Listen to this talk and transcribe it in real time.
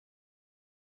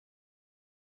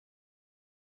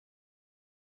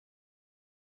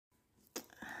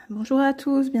Bonjour à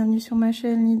tous, bienvenue sur ma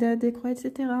chaîne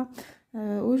lindadescroixetc, etc.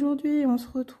 Aujourd'hui on se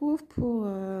retrouve pour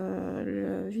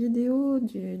la vidéo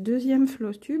du deuxième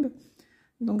Flosstube.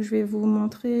 Donc je vais vous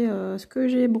montrer ce que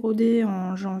j'ai brodé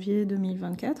en janvier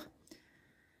 2024.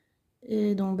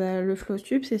 Et donc le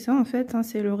Flosstube c'est ça en fait, hein,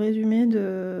 c'est le résumé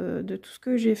de tout ce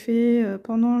que j'ai fait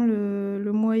pendant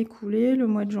le mois écoulé, le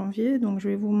mois de janvier. Donc je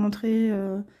vais vous montrer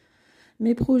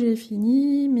mes projets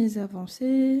finis, mes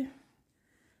avancées,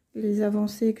 les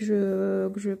avancées que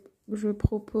je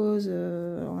propose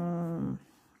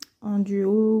en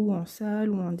duo ou en salle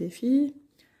ou en défi,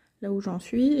 là où j'en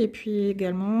suis. Et puis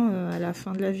également à la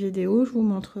fin de la vidéo, je vous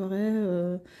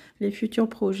montrerai les futurs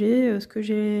projets, ce que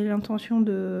j'ai l'intention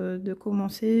de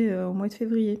commencer au mois de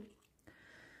février.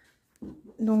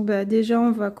 Donc déjà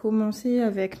on va commencer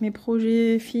avec mes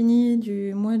projets finis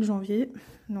du mois de janvier.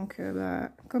 Donc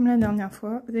comme la dernière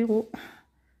fois, zéro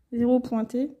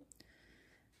pointé.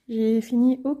 J'ai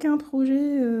fini aucun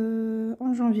projet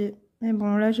en janvier. Mais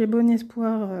bon, là j'ai bon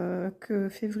espoir que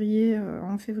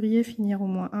en février finir au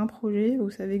moins un projet.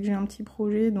 Vous savez que j'ai un petit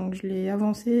projet, donc je l'ai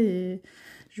avancé et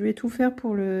je vais tout faire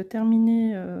pour le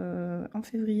terminer en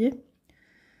février.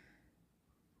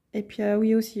 Et puis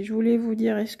oui aussi, je voulais vous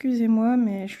dire, excusez-moi,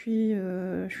 mais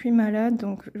je suis malade,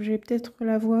 donc j'ai peut-être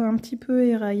la voix un petit peu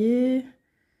éraillée.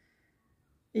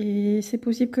 Et c'est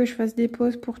possible que je fasse des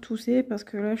pauses pour tousser parce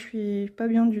que là je suis pas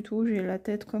bien du tout, j'ai la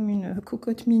tête comme une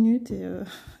cocotte minute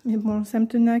mais bon, ça me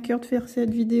tenait à cœur de faire cette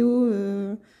vidéo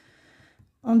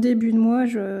en début de mois.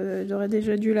 J'aurais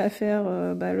déjà dû la faire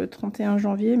le 31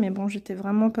 janvier, mais bon, j'étais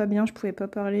vraiment pas bien, je pouvais pas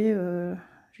parler,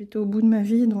 j'étais au bout de ma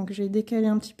vie, donc j'ai décalé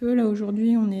un petit peu. Là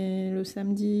aujourd'hui on est le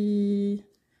samedi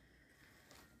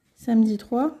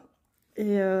 3.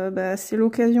 Et c'est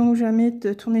l'occasion ou jamais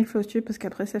de tourner le Flosstube parce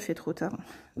qu'après ça fait trop tard.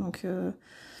 Donc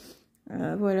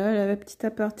voilà la petite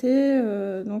aparté.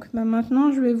 Donc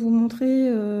maintenant je vais vous montrer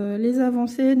les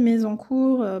avancées de mes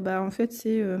encours. En fait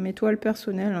c'est mes toiles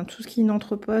personnelles, hein, tout ce qui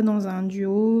n'entre pas dans un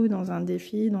duo, dans un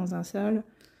défi, dans un salle.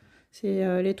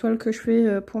 C'est les toiles que je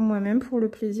fais pour moi-même, pour le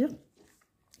plaisir.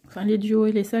 Enfin les duos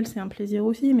et les salles c'est un plaisir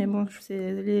aussi, mais bon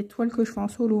c'est les toiles que je fais en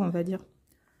solo, on va dire.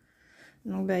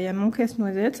 Donc il y a mon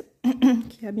casse-noisette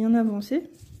qui a bien avancé.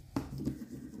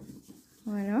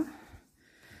 Voilà.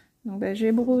 Donc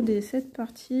j'ai brodé cette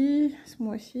partie ce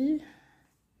mois-ci.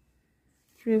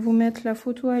 Je vais vous mettre la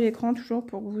photo à l'écran toujours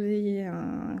pour que vous ayez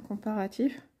un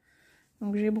comparatif.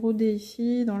 Donc j'ai brodé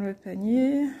ici dans le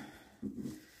panier.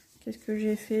 Qu'est-ce que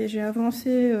j'ai fait? J'ai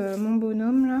avancé mon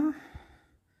bonhomme là.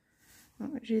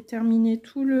 J'ai terminé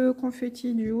tout le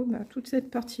confetti du haut. Toute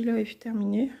cette partie-là est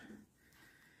terminée.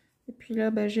 Et puis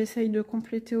là, j'essaye de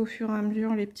compléter au fur et à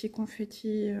mesure les petits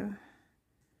confettis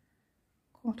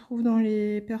qu'on trouve dans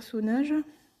les personnages.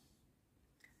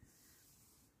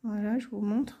 Voilà, je vous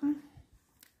montre.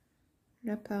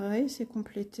 Là, pareil, c'est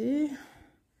complété.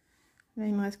 Là,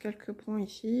 il me reste quelques points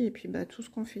ici. Et puis, tout ce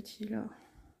confetti là.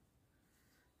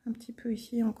 Un petit peu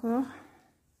ici encore.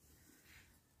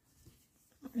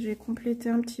 J'ai complété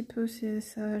un petit peu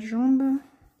sa jambe.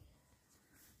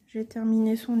 J'ai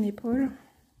terminé son épaule.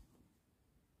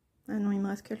 Ah non, il me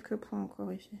reste quelques points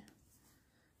encore ici.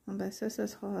 Bon, ça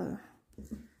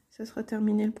sera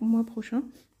terminé le mois prochain.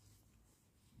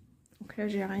 Donc là,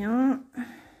 j'ai rien.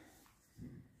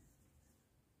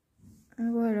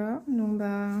 Voilà, donc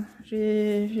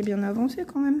j'ai bien avancé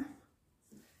quand même.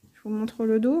 Je vous montre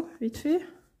le dos, vite fait.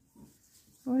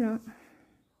 Voilà.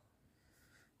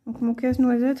 Donc mon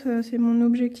casse-noisette, c'est mon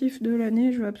objectif de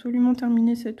l'année. Je veux absolument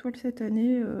terminer cette toile cette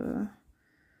année.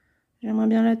 J'aimerais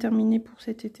bien la terminer pour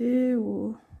cet été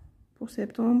ou pour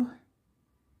septembre.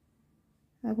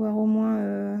 Avoir au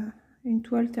moins une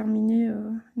toile terminée,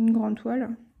 une grande toile.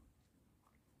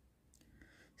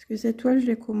 Parce que cette toile, je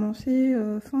l'ai commencée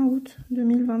fin août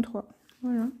 2023.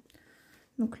 Voilà.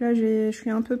 Donc là, je suis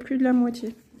un peu plus de la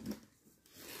moitié.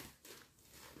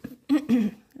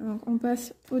 Donc on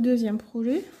passe au deuxième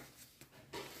projet.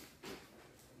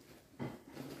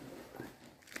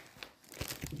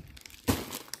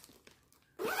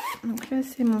 Donc là,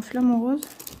 c'est mon flamant rose.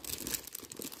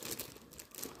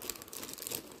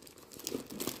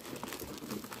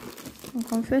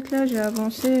 Donc en fait, là, j'ai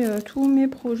avancé tous mes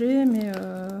projets, mais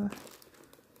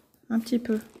un petit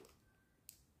peu.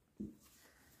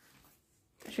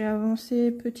 J'ai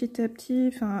avancé petit à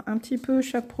petit, enfin un petit peu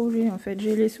chaque projet en fait.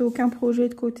 J'ai laissé aucun projet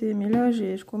de côté, mais là,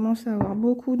 je commence à avoir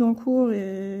beaucoup d'encours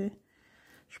et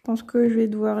je pense que je vais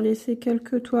devoir laisser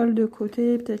quelques toiles de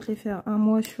côté, peut-être les faire un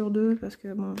mois sur deux, parce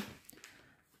que bon,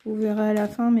 vous verrez à la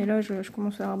fin, mais là je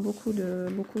commence à avoir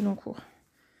beaucoup d'encours.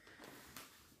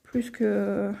 plus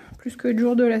que de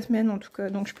jours de la semaine en tout cas.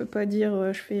 Donc je peux pas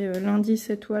dire je fais lundi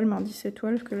 7 toiles, mardi 7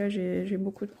 toiles, parce que là j'ai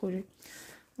beaucoup de projets.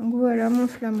 Donc voilà mon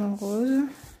flamant rose.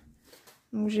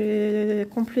 Donc j'ai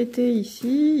complété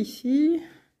ici.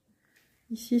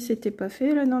 Ici c'était pas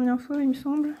fait la dernière fois il me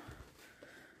semble.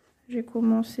 J'ai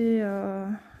commencé à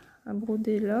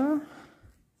broder là.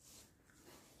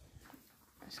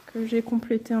 Est-ce que j'ai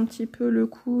complété un petit peu le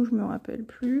cou? Je me rappelle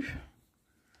plus.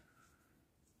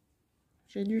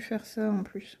 J'ai dû faire ça en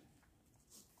plus.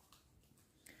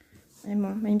 Et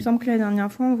bon, il me semble que la dernière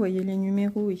fois on voyait les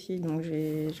numéros ici, donc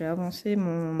j'ai avancé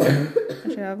mon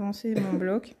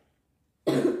bloc.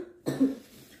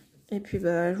 Et puis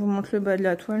bah je vous montre le bas de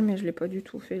la toile, mais je l'ai pas du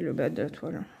tout fait le bas de la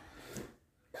toile.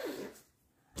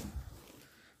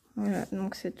 Voilà,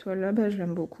 donc cette toile là, bah, je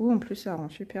l'aime beaucoup. En plus ça rend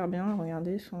super bien.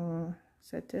 Regardez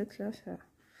sa tête là, ça,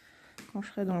 quand je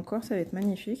serai dans le corps, ça va être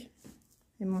magnifique.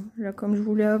 Et bon, là comme je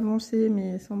voulais avancer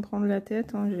mais sans me prendre la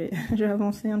tête, hein, j'ai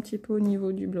avancé un petit peu au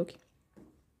niveau du bloc.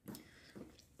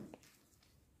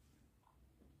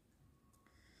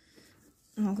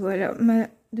 Donc voilà ma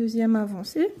deuxième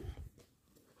avancée.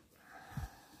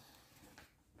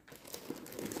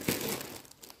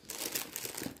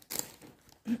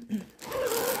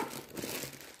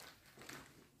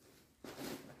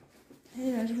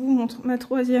 Et là je vous montre ma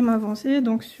troisième avancée.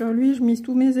 Donc sur lui, je mise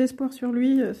tous mes espoirs sur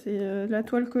lui. C'est la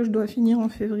toile que je dois finir en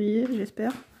février,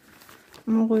 j'espère.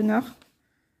 Mon renard.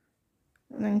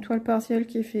 On a une toile partielle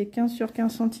qui fait 15 sur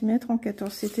 15 cm en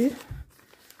 14 CT.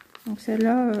 Donc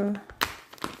celle-là,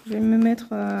 je vais me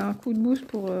mettre un coup de boost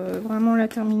pour vraiment la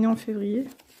terminer en février.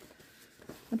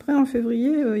 Après en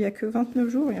février, il n'y a que 29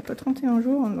 jours, il n'y a pas 31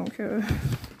 jours. Donc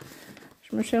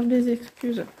je me cherche des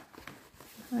excuses.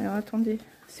 Alors attendez,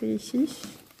 c'est ici.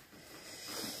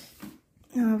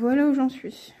 Alors, voilà où j'en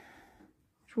suis.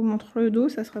 Je vous montre le dos,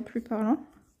 ça sera plus parlant.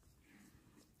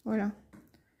 Voilà.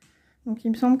 Donc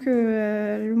il me semble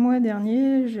que le mois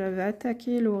dernier, j'avais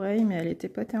attaqué l'oreille, mais elle n'était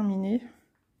pas terminée.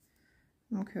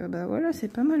 Donc bah voilà, c'est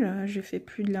pas mal. J'ai fait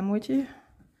plus de la moitié.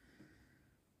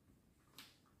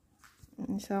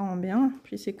 Et ça rend bien.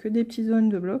 Puis c'est que des petites zones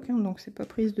de bloc, hein, donc c'est pas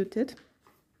prise de tête.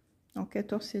 En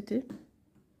 14 CT.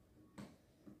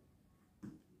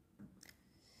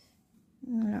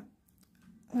 Voilà.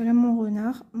 Voilà mon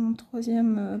renard, mon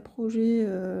troisième projet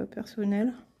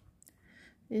personnel.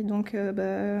 Et donc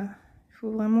bah, il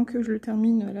faut vraiment que je le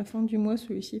termine à la fin du mois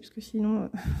celui-ci, parce que sinon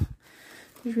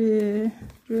je vais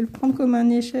le prendre comme un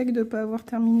échec de ne pas avoir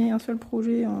terminé un seul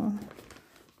projet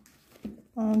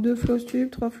en 2 Flosstube,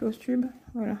 3 Flosstube.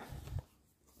 Voilà.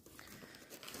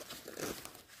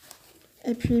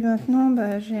 Et puis maintenant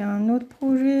bah, j'ai un autre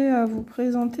projet à vous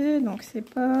présenter. Donc c'est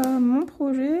pas mon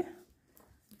projet,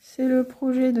 c'est le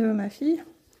projet de ma fille.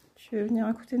 Tu veux venir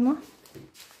à côté de moi?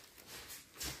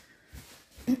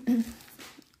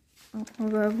 Donc on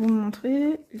va vous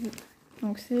montrer.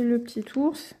 Donc c'est le petit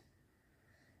ours.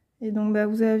 Et donc bah,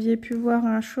 vous aviez pu voir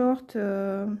un short.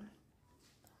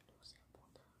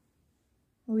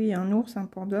 Oui, un ours, un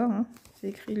panda. Hein. C'est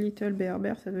écrit Little Bear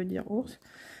Bear, ça veut dire ours.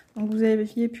 Donc vous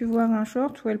aviez pu voir un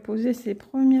short où elle posait ses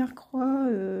premières croix.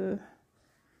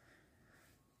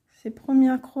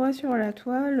 Sur la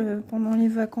toile pendant les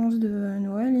vacances de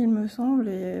Noël, il me semble.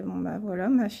 Et bon bah voilà,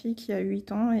 ma fille qui a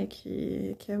 8 ans et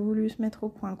qui a voulu se mettre au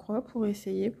point croix pour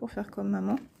essayer, pour faire comme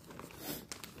maman.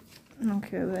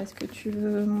 Donc bah, est-ce que tu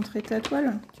veux montrer ta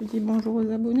toile? Tu dis bonjour aux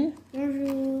abonnés.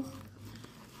 Bonjour.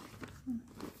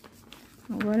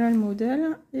 Donc, voilà le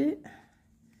modèle et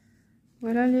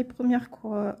voilà les premières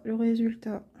croix, le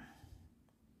résultat.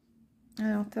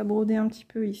 Alors tu as brodé un petit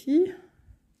peu ici.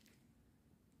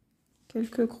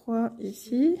 Quelques croix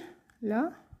ici,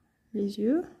 là, les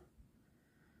yeux,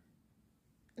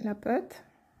 la patte.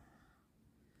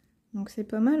 Donc c'est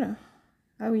pas mal.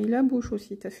 Ah oui, la bouche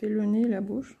aussi, tu as fait le nez, la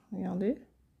bouche, regardez.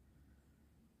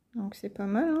 Donc c'est pas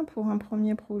mal, hein, pour un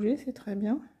premier projet, c'est très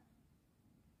bien.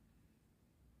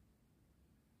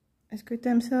 Est-ce que tu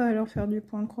aimes ça alors, faire du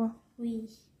point de croix?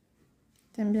 Oui.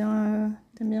 T'aimes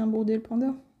bien broder le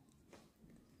panda?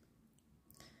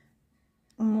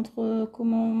 On montre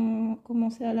comment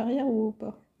c'est à l'arrière ou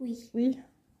pas? Oui. Oui.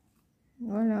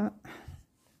 Voilà.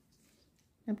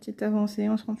 La petite avancée,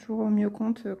 on se rend toujours mieux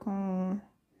compte quand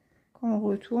on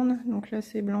retourne. Donc là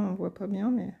c'est blanc, on voit pas bien,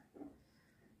 mais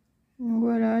donc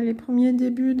voilà les premiers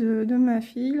débuts de ma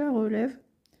fille, la relève.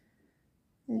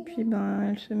 Et puis ben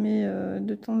elle se met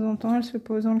de temps en temps, elle se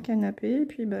pose dans le canapé et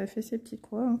puis ben, elle fait ses petites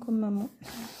croix, hein, comme maman.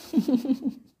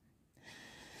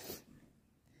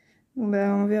 Bon,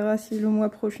 ben, on verra si le mois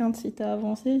prochain, si tu as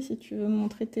avancé, si tu veux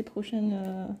montrer tes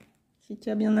prochaines, si tu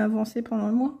as bien avancé pendant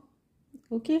le mois.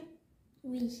 Ok?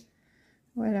 Oui.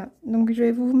 Voilà, donc je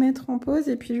vais vous mettre en pause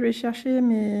et puis je vais chercher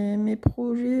mes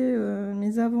projets,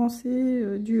 mes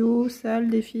avancées, duo, salle,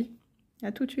 défi.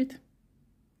 À tout de suite.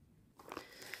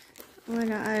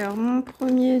 Voilà, alors mon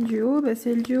premier duo, bah,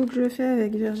 c'est le duo que je fais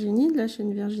avec Virginie, de la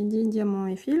chaîne Virginie, diamant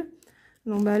et fil.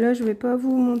 Donc bah là je vais pas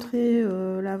vous montrer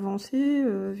l'avancée,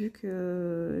 vu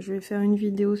que je vais faire une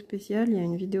vidéo spéciale. Il y a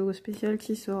une vidéo spéciale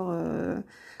qui sort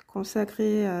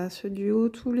consacrée à ce duo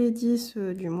tous les 10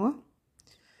 du mois.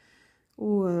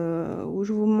 Où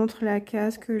je vous montre la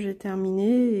case que j'ai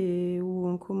terminée et où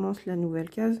on commence la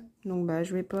nouvelle case. Donc bah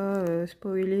je vais pas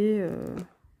spoiler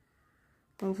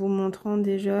en vous montrant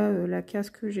déjà la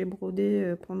case que j'ai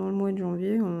brodée pendant le mois de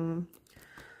janvier.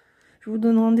 Je vous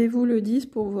donne rendez-vous le 10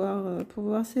 pour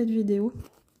voir cette vidéo.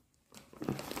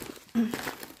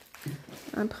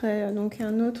 Après donc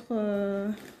un autre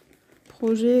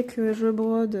projet que je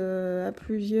brode à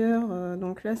plusieurs,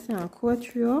 donc là c'est un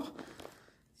quatuor.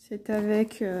 C'est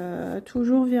avec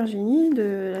toujours Virginie,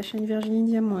 de la chaîne Virginie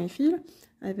Diamant et Fil,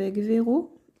 avec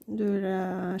Véro, de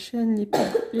la chaîne Les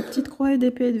Petites Croix et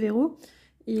d'Épée de Véro,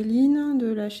 et Line, de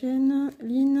la chaîne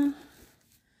Line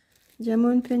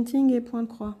Diamond Painting et Point de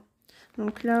Croix.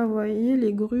 Donc là, vous voyez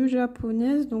les grues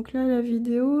japonaises. Donc là, la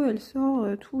vidéo, elle sort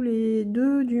tous les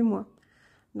 2 du mois.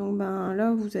 Donc ben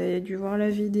là, vous avez dû voir la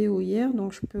vidéo hier,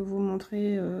 donc je peux vous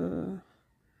montrer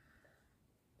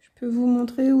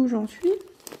où j'en suis.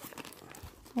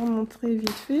 Pour montrer vite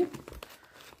fait.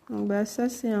 Donc bah ça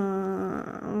c'est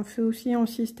on fait aussi un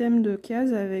système de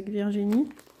cases avec Virginie.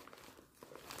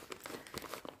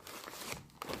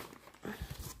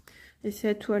 Et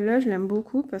cette toile là je l'aime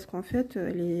beaucoup parce qu'en fait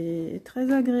elle est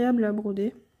très agréable à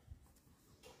broder.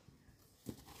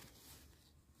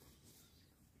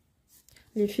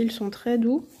 Les fils sont très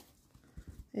doux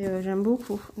et j'aime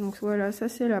beaucoup. Donc voilà, ça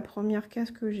c'est la première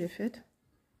case que j'ai faite.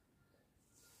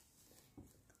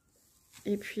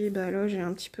 Et puis bah là j'ai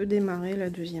un petit peu démarré la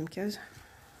deuxième case.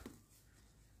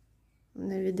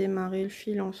 On avait démarré le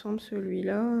fil ensemble,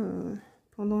 celui-là,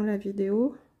 pendant la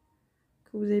vidéo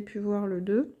que vous avez pu voir le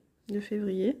 2 de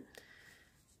février.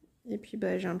 Et puis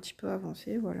bah j'ai un petit peu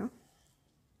avancé, voilà.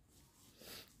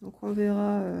 Donc on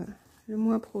verra le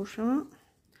mois prochain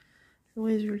le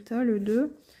résultat, le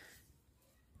 2.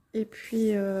 Et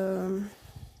puis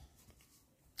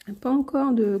pas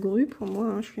encore de grue pour moi,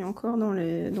 hein. Je suis encore dans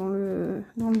le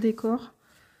décor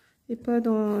et pas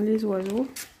dans les oiseaux.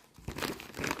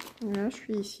 Là je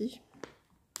suis ici.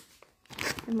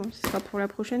 Et bon, ce sera pour la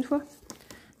prochaine fois.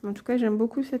 En tout cas j'aime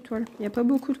beaucoup cette toile. Il n'y a pas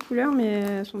beaucoup de couleurs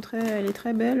mais elle est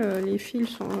très belle. Les fils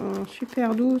sont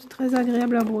super doux, très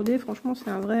agréable à broder. Franchement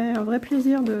c'est un vrai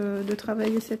plaisir de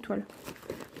travailler cette toile.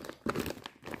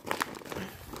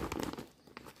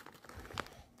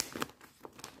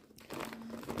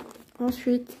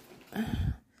 Ensuite,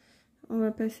 on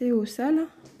va passer au sales.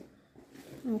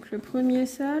 Donc le premier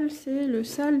sale, c'est le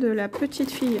sale de la petite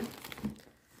fille.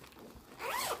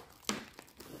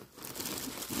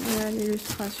 Voilà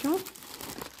l'illustration.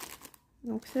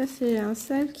 Donc ça, c'est un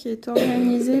sale qui est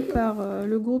organisé par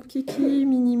le groupe Kiki,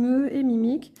 Minimeux et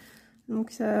Mimique.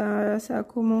 Donc ça a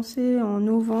commencé en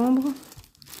novembre,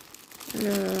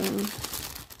 le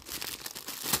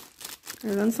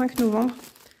 25 novembre.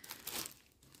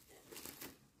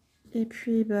 Et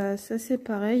puis bah ça c'est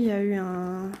pareil, il y a eu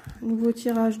un nouveau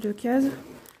tirage de cases.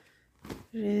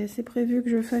 C'est prévu que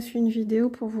je fasse une vidéo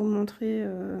pour vous montrer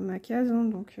ma case, hein,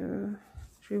 donc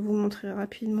je vais vous montrer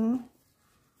rapidement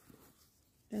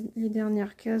les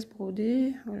dernières cases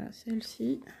brodées. Voilà,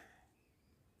 celle-ci.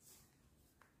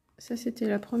 Ça c'était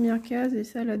la première case et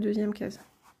ça la deuxième case.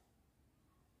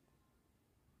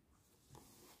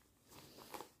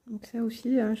 Donc ça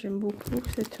aussi, hein, j'aime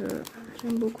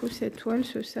beaucoup cette toile,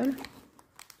 ce sale.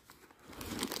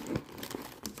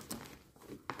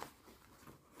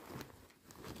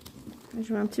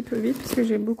 Je vais un petit peu vite parce que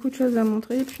j'ai beaucoup de choses à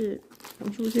montrer. Et puis,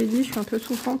 comme je vous ai dit, je suis un peu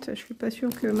souffrante. Je suis pas sûre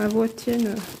que ma voix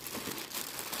tienne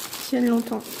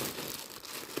longtemps.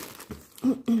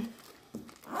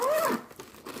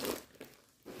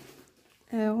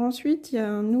 Alors ensuite, il y a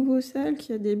un nouveau sale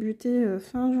qui a débuté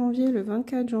fin janvier, le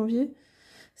 24 janvier.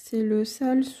 C'est le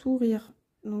sale sourire.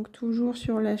 Donc toujours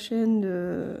sur la chaîne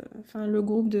le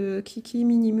groupe de Kiki,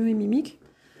 Minimeux et Mimique.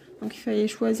 Donc il fallait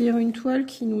choisir une toile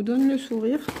qui nous donne le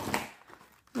sourire.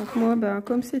 Donc moi, bah,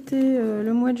 comme c'était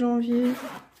le mois de janvier,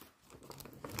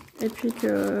 et puis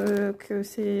que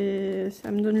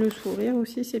ça me donne le sourire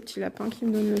aussi, ces petits lapins qui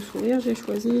me donnent le sourire, j'ai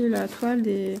choisi la toile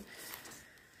des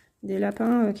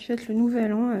lapins qui fêtent le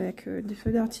nouvel an avec des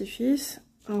feux d'artifice.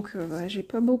 Donc bah, j'ai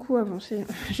pas beaucoup avancé,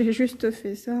 j'ai juste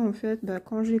fait ça en fait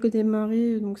quand j'ai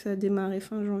démarré, donc ça a démarré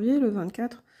fin janvier, le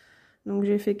 24. Donc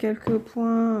j'ai fait quelques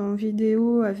points en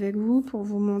vidéo avec vous pour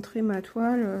vous montrer ma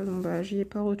toile. Donc bah, j'y ai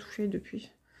pas retouché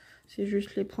depuis. C'est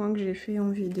juste les points que j'ai fait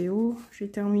en vidéo. J'ai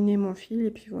terminé mon fil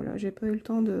et puis voilà, j'ai pas eu le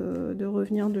temps de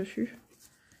revenir dessus.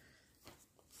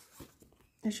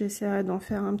 J'essaierai d'en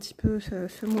faire un petit peu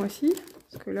ce mois-ci.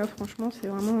 Parce que là franchement c'est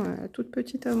vraiment toute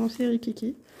petite avancée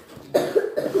rikiki.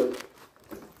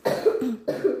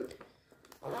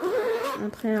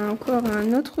 Après encore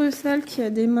un autre sale qui a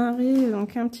démarré,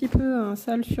 donc un petit peu un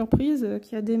sale surprise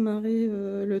qui a démarré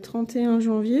le 31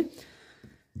 janvier.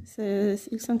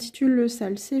 Il s'intitule le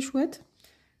sale C'est chouette.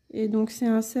 Et donc c'est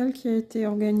un sale qui a été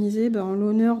organisé en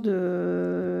l'honneur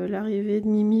de l'arrivée de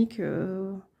Mimique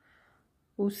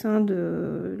au sein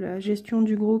de la gestion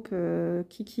du groupe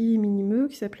Kiki et Minimeux,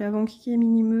 qui s'appelait avant Kiki et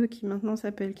Minimeux, qui maintenant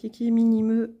s'appelle Kiki,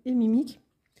 Minimeux et Mimique.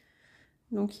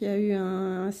 Donc il y a eu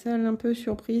un sale un peu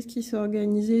surprise qui s'est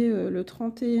organisé le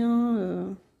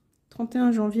 31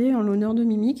 janvier en l'honneur de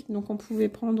Mimique. Donc on pouvait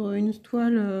prendre une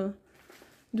toile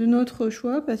de notre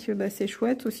choix parce que c'est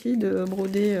chouette aussi de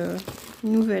broder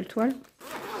une nouvelle toile.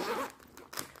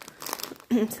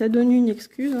 Ça donne une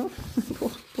excuse hein,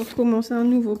 pour commencer un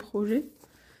nouveau projet.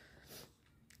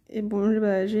 Et bon,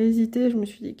 j'ai hésité, je me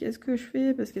suis dit qu'est-ce que je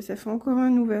fais parce que ça fait encore un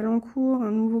nouvel en cours,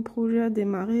 un nouveau projet à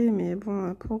démarrer. Mais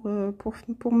bon,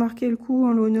 pour marquer le coup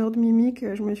en l'honneur de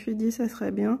Mimique, je me suis dit ça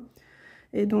serait bien.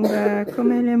 Et donc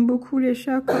comme elle aime beaucoup les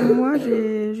chats comme moi,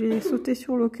 j'ai sauté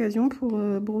sur l'occasion pour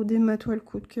broder ma toile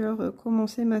coup de cœur,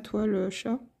 commencer ma toile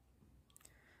chat.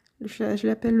 Le chat, je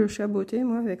l'appelle le chat beauté,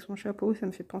 moi, avec son chapeau, ça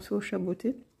me fait penser au chat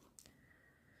beauté.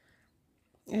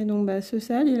 Et donc ce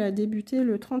sale, il a débuté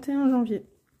le 31 janvier.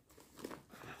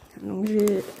 Donc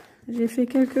j'ai fait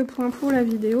quelques points pour la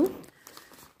vidéo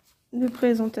de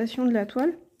présentation de la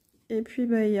toile. Et puis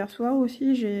hier soir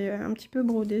aussi, j'ai un petit peu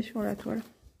brodé sur la toile.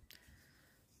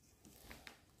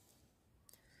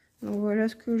 Donc voilà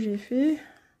ce que j'ai fait.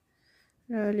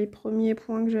 Là, les premiers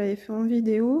points que j'avais fait en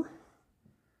vidéo.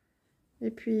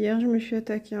 Et puis hier, je me suis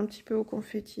attaquée un petit peu au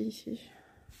confetti ici.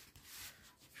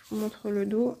 Je vous montre le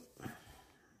dos.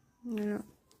 Voilà.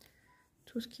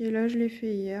 Tout ce qui est là, je l'ai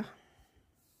fait hier.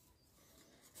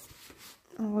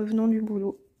 En revenant du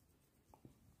boulot.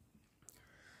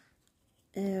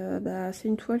 Et c'est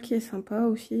une toile qui est sympa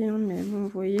aussi. Hein, mais bon, vous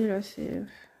voyez, là, c'est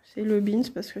le Beans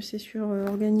parce que c'est sur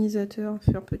organisateur,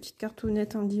 sur petite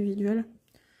cartonnette individuelle.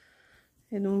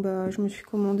 Et donc je me suis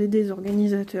commandé des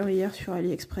organisateurs hier sur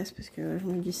AliExpress parce que je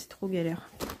me dis c'est trop galère.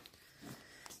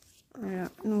 Voilà,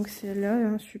 donc celle-là,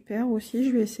 hein, super aussi.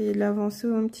 Je vais essayer de l'avancer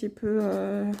un petit peu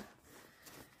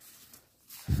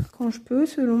quand je peux,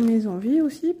 selon mes envies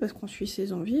aussi, parce qu'on suit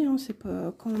ses envies. Hein, c'est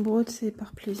pas quand on brode, c'est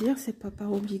par plaisir, c'est pas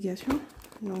par obligation.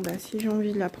 Donc si j'ai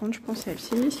envie de la prendre, je prends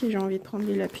celle-ci. Si j'ai envie de prendre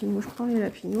les lapinous, je prends les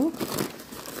lapinous.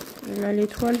 Là, les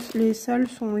toiles, les sales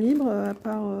sont libres, à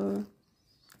part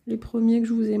les premiers que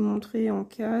je vous ai montrés en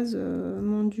case,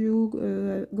 mon duo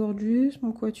Gorgeous,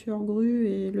 mon quatuor grue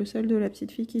et le sale de la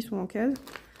petite fille qui sont en case.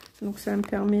 Donc ça me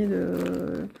permet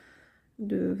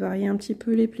de varier un petit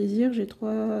peu les plaisirs. J'ai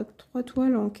trois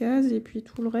toiles en case et puis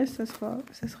tout le reste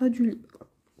ça sera du libre.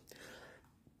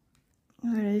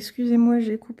 Voilà, excusez-moi,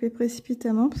 j'ai coupé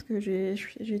précipitamment parce que j'ai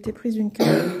été prise d'une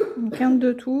quinte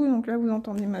de tout. Donc là vous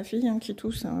entendez ma fille hein, qui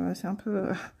tousse, hein, c'est un peu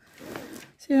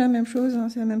c'est la même chose, hein,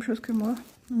 c'est la même chose que moi.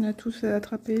 On a tous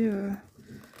attrapé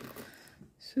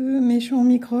ce méchant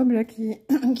microbe là qui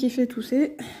fait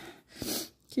tousser,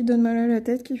 qui donne mal à la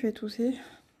tête, qui fait tousser.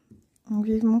 Donc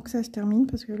vivement que ça se termine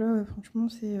parce que là franchement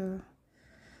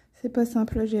c'est pas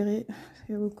simple à gérer. Parce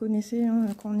que vous connaissez, hein,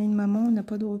 quand on est une maman, on n'a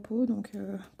pas de repos, donc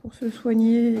pour se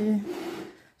soigner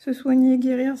et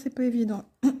guérir, c'est pas évident.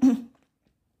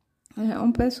 Voilà,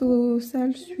 on passe au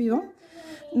sale suivant.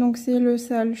 Donc c'est le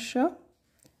sale chat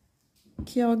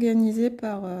qui est organisé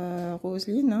par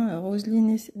Roselyne, hein,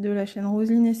 Roselyne de la chaîne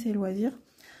Roselyne et ses loisirs.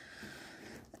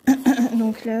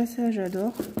 Donc là, ça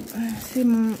j'adore. C'est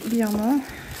mon birman,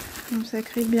 mon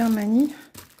sacré birmanie.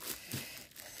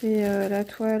 C'est la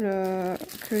toile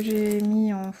que j'ai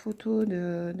mis en photo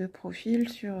de profil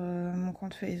sur mon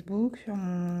compte Facebook, sur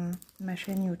ma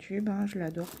chaîne YouTube, hein, je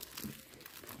l'adore.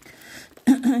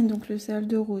 Donc le sale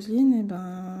de Roselyne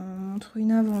montre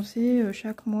une avancée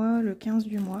chaque mois, le 15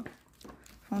 du mois.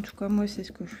 Enfin, en tout cas, moi, c'est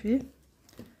ce que je fais.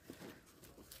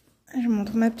 Je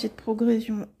montre ma petite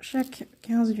progression chaque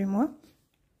 15 du mois.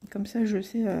 Comme ça, je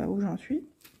sais où j'en suis.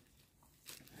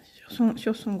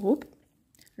 Sur son groupe.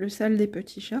 Le sale des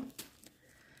petits chats.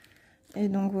 Et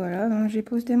donc voilà, j'ai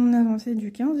posté mon avancée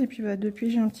du 15. Et puis depuis,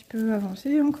 j'ai un petit peu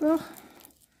avancé encore.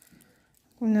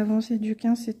 Une avancée du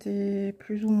 15, c'était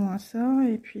plus ou moins ça.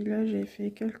 Et puis là, j'ai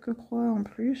fait quelques croix en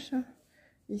plus.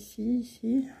 Ici,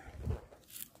 ici.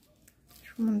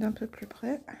 Je vous montre d'un peu plus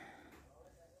près.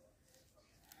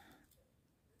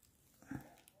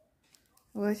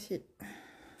 Voici.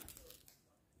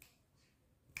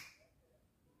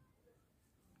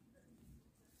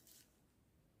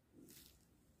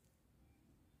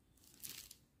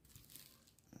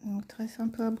 Donc très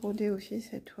sympa à broder aussi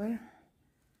cette toile.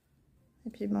 Et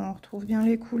puis bon, on retrouve bien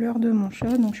les couleurs de mon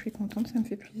chat, donc je suis contente, ça me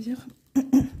fait plaisir.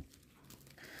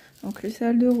 Donc le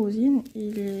sale de Rosine,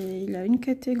 il a une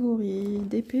catégorie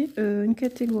d'épée, une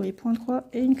catégorie point 3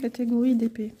 et une catégorie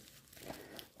d'épée.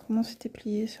 Comment c'était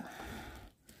plié ça?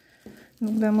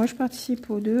 Donc ben moi je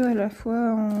participe aux deux, à la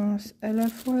fois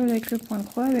avec le point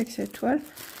 3, avec cette toile,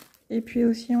 et puis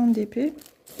aussi en DP.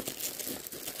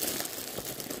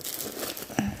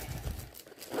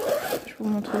 Je vous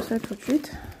montre ça tout de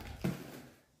suite.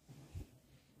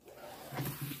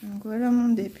 Donc voilà mon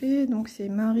DP, donc c'est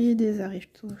Marie des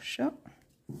Aristochats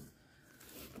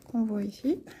qu'on voit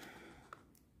ici.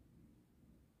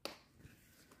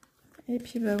 Et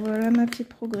puis bah voilà ma petite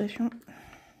progression.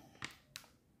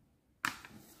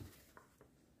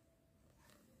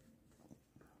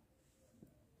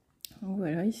 Donc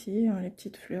voilà ici les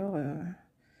petites fleurs,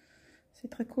 c'est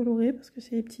très coloré parce que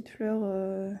c'est les petites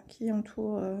fleurs qui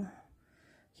entourent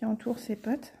ces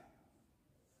pattes.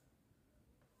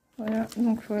 Voilà,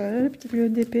 donc voilà le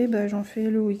DP, bah, j'en fais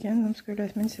le week-end parce que la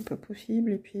semaine c'est pas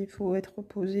possible et puis il faut être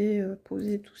posé,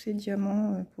 poser tous ces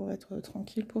diamants pour être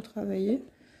tranquille pour travailler.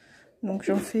 Donc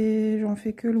j'en fais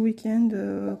que le week-end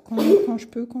quand je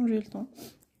peux, quand j'ai le temps.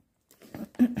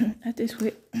 À tes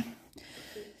souhaits.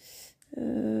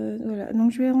 Voilà,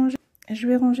 donc je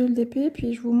vais ranger le DP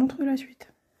puis je vous montre la suite.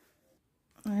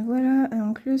 Et voilà,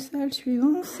 donc le sale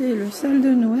suivant, c'est le sale de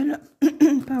Noël.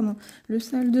 Pardon, le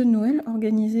sale de Noël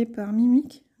organisé par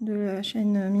Mimic, de la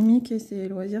chaîne Mimic et ses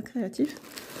loisirs créatifs.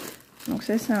 Donc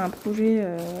ça c'est un projet,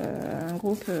 un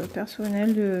groupe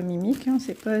personnel de Mimic, hein.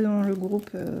 C'est pas dans le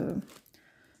groupe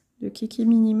de Kiki,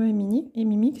 Minimo et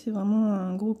Mimic, c'est vraiment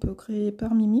un groupe créé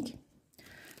par Mimic.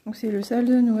 Donc c'est le sale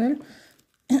de Noël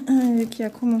qui a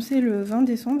commencé le 20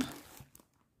 décembre.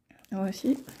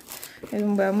 Voici. Et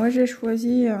donc bah moi j'ai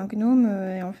choisi un gnome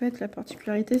et en fait la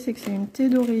particularité c'est que c'est une thé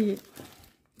d'oreiller.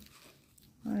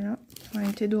 Voilà,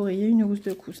 une thé d'oreiller, une housse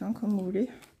de coussin comme vous voulez.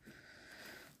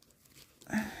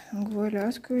 Donc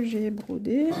voilà ce que j'ai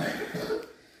brodé.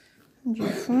 Du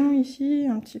fond ici,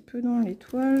 un petit peu dans les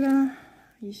toiles,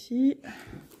 ici.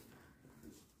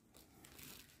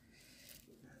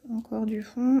 Encore du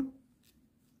fond.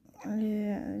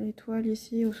 Les toiles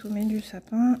ici au sommet du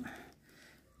sapin.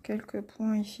 Quelques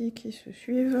points ici qui se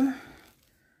suivent.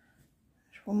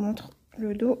 Je vous montre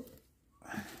le dos.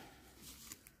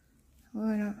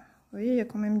 Voilà, vous voyez, il y a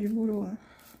quand même du boulot, hein.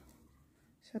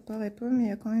 Ça paraît pas, mais il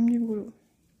y a quand même du boulot.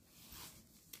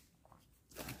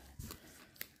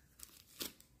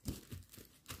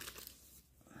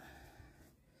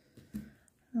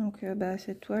 Donc bah,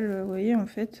 cette toile, vous voyez, en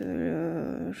fait,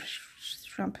 je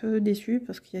suis un peu déçue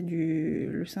parce qu'il y a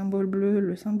le symbole bleu,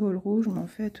 le symbole rouge, mais en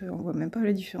fait, on voit même pas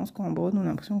la différence quand on brode. On a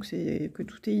l'impression que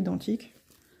tout est identique.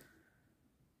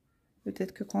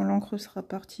 Peut-être que quand l'encre sera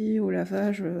partie au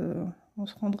lavage, on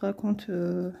se rendra compte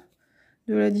de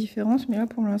la différence. Mais là,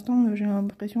 pour l'instant, j'ai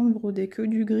l'impression de broder que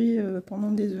du gris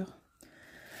pendant des heures.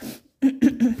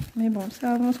 Mais bon,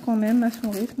 ça avance quand même à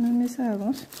son rythme, mais ça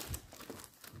avance.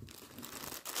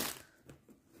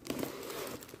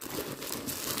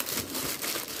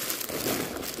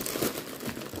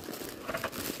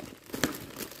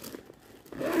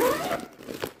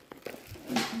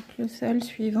 Le sale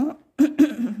suivant,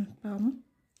 pardon,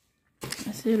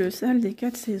 c'est le sale des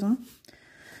 4 saisons.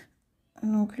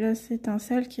 Donc là c'est un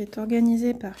sale qui est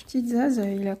organisé par Stitzaz.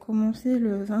 Il a commencé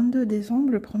le 22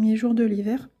 décembre, le premier jour de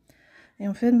l'hiver. Et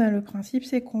en fait bah, le principe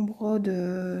c'est qu'on brode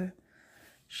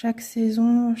chaque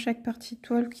saison, chaque partie de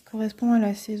toile qui correspond à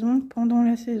la saison pendant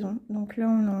la saison. Donc là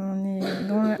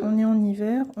on est en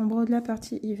hiver, on brode la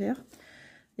partie hiver.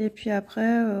 Et puis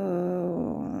après,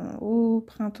 au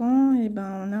printemps, et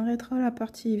ben, on arrêtera la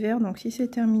partie hiver. Donc si c'est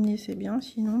terminé, c'est bien.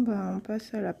 Sinon, ben, on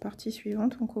passe à la partie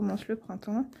suivante. On commence le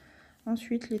printemps,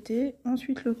 ensuite l'été,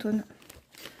 ensuite l'automne.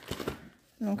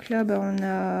 Donc là, ben, on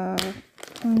a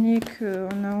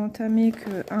entamé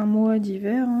qu'un mois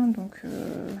d'hiver. Hein, donc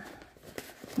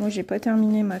moi, j'ai pas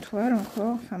terminé ma toile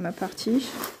encore, enfin ma partie.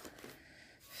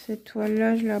 Cette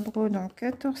toile-là, je la brode en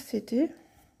 14 citées.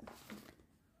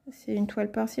 C'est une toile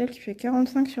partielle qui fait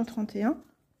 45 sur 31.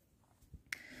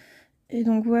 Et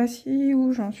donc voici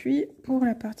où j'en suis pour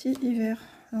la partie hiver.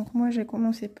 Donc moi j'ai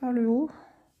commencé par le haut.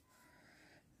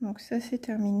 Donc ça c'est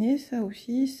terminé, ça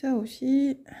aussi, ça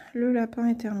aussi. Le lapin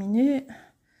est terminé.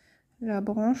 la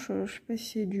branche, je sais pas si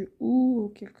c'est du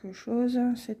ou quelque chose,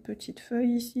 cette petite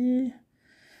feuille ici.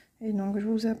 Et donc je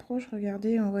vous approche,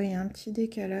 regardez, on voit il y a un petit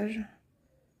décalage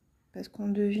parce qu'on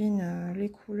devine les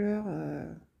couleurs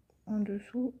en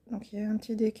dessous, donc il y a un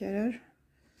petit décalage.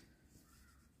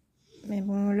 Mais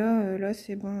bon là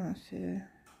c'est bon,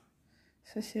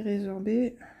 ça s'est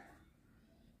résorbé.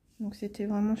 Donc c'était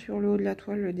vraiment sur le haut de la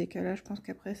toile le décalage, je pense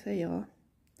qu'après ça ira.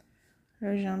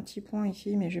 Là j'ai un petit point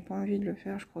ici mais j'ai pas envie de le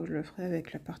faire, je crois que je le ferai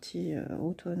avec la partie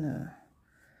automne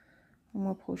au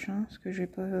mois prochain, parce que je vais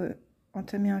pas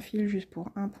entamer un fil juste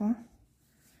pour un point,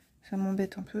 ça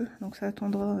m'embête un peu, donc ça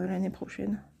attendra l'année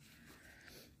prochaine.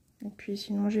 Et puis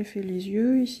sinon j'ai fait les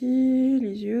yeux ici,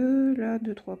 les yeux, là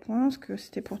 2-3 points, parce que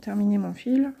c'était pour terminer mon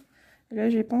fil. Et là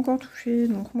j'ai pas encore touché,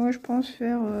 donc moi je pense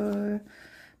faire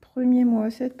premier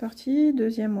mois cette partie,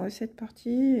 deuxième mois cette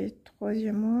partie et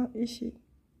troisième mois ici.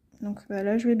 Donc bah,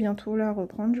 là je vais bientôt la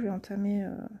reprendre, je vais entamer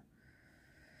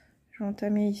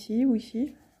ici ou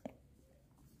ici.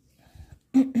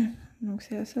 Donc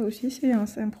c'est ça aussi, c'est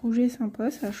un projet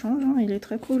sympa, ça change, hein, il est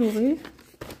très coloré.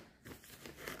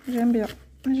 J'aime bien,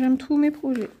 j'aime tous mes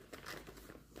projets.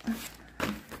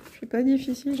 Je suis pas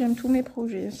difficile, j'aime tous mes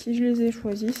projets. Si je les ai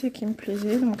choisis, c'est qu'ils me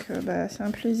plaisaient, donc bah, c'est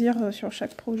un plaisir sur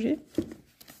chaque projet.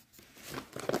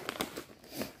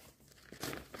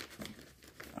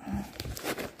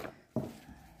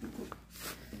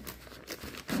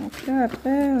 Donc là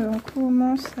après,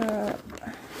 on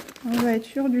va être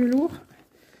sur du lourd.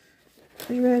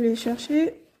 Je vais aller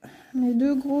chercher mes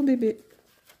 2 gros bébés.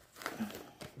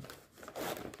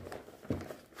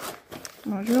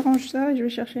 Bon, je range ça et je vais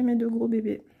chercher mes 2 gros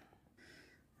bébés.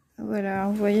 Voilà,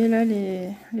 vous voyez là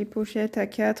les pochettes à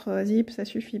 4 zip, ça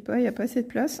suffit pas, il n'y a pas assez de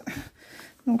place.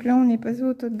 Donc là on est passé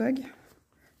au tote bag.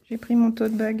 J'ai pris mon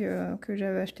tote bag que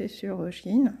j'avais acheté sur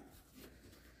Shein.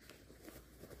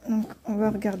 Donc on va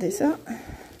regarder ça.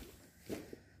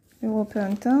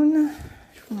 European Town.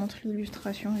 Je vous montre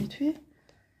l'illustration vite fait.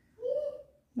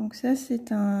 Donc ça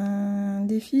c'est un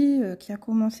défi qui a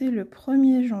commencé le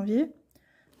 1er janvier.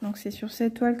 Donc c'est sur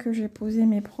cette toile que j'ai posé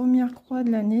mes premières croix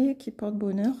de l'année qui portent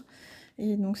bonheur.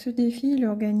 Et donc ce défi il est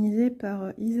organisé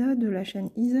par Isa de la chaîne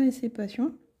Isa et ses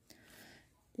passions.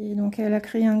 Et donc elle a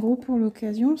créé un groupe pour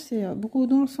l'occasion, c'est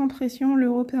Brodons sans pression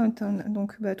l'European Town.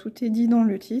 Donc bah, tout est dit dans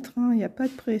le titre, hein. Il n'y a pas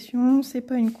de pression, c'est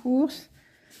pas une course.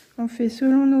 On fait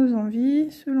selon nos envies,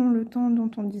 selon le temps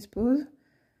dont on dispose.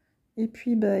 Et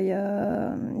puis bah, il y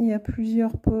a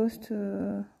plusieurs posts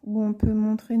où on peut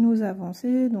montrer nos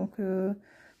avancées. Donc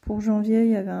pour janvier,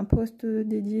 il y avait un post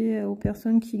dédié aux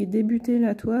personnes qui débutaient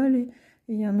la toile et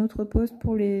il y a un autre post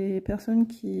pour les personnes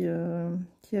qui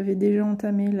avaient déjà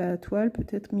entamé la toile,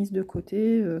 peut-être mise de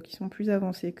côté, qui sont plus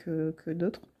avancées que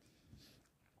d'autres.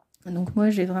 Donc moi,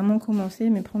 j'ai vraiment commencé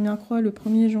mes premières croix le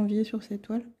 1er janvier sur cette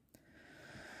toile.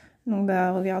 Donc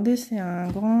bah regardez, c'est un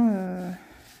grand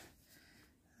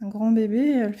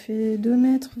bébé, elle fait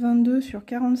 2,22 m sur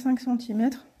 45 cm.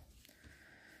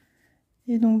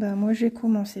 Et donc bah moi j'ai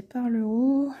commencé par le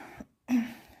haut,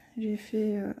 j'ai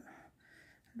fait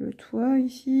le toit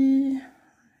ici,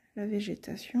 la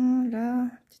végétation là,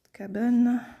 petite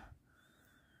cabane,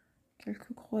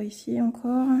 quelques croix ici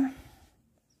encore.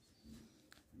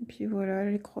 Et puis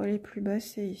voilà, les croix les plus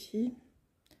basses c'est ici.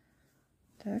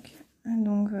 Tac.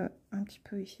 Donc un petit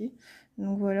peu ici.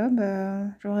 Donc voilà, bah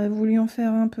j'aurais voulu en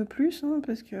faire un peu plus hein,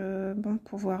 parce que bon,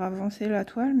 pour pouvoir avancer la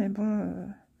toile, mais bon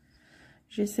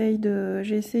j'ai essayé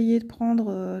de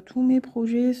prendre tous mes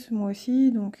projets ce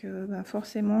mois-ci, donc bah,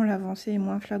 forcément l'avancée est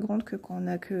moins flagrante que quand on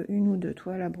n'a que 1 ou 2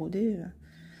 toiles à broder.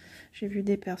 J'ai vu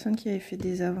des personnes qui avaient fait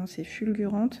des avancées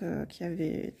fulgurantes, qui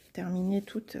avaient terminé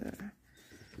toute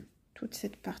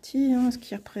cette partie, hein, ce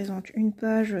qui représente une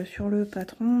page sur le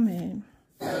patron, mais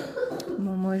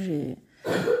bon moi j'ai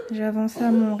avancé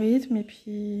à mon rythme et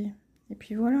puis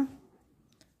voilà.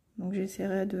 Donc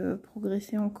j'essaierai de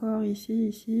progresser encore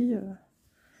ici.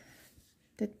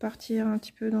 Peut-être partir un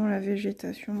petit peu dans la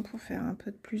végétation pour faire un peu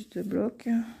de plus de blocs.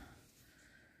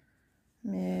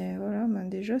 Mais voilà, ben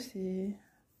déjà c'est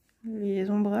les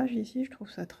ombrages ici, je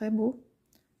trouve ça très beau.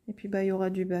 Et puis bah il y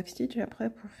aura du backstitch après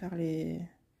pour faire les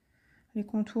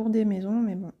contours des maisons.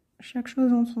 Mais bon, chaque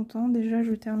chose en son temps. Déjà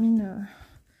je vais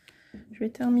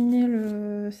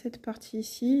terminer cette partie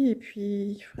ici et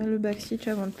puis je ferai le backstitch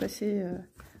avant de passer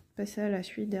à la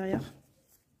suite derrière.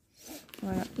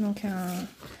 Voilà, donc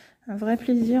un vrai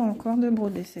plaisir encore de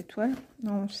broder cette toile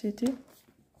en CT. Des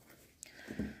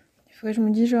fois je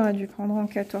me dis j'aurais dû prendre en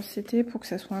 14 CT pour que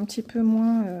ça soit un petit peu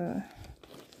moins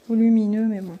volumineux,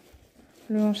 mais bon,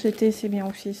 le 11 CT c'est bien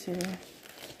aussi,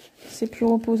 c'est plus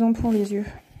reposant pour les yeux.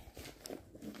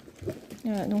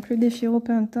 Voilà, donc le défi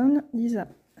European Town d'Isa.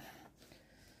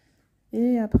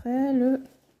 Et après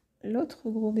l'autre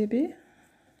gros bébé.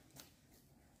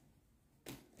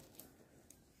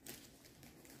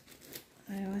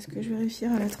 Alors est-ce que je vais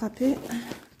réussir à l'attraper?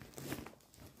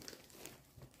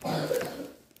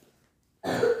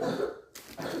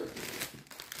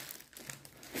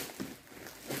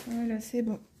 Voilà, c'est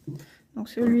bon. Donc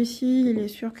celui-ci, il est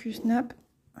sur Q-Snap.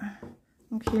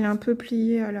 Donc il est un peu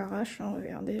plié à l'arrache. Hein,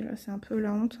 regardez, là c'est un peu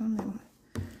la honte, hein, mais bon.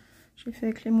 J'ai fait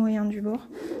avec les moyens du bord.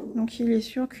 Donc il est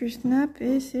sur Q-Snap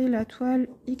et c'est la toile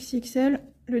XXL,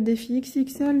 le défi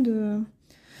XXL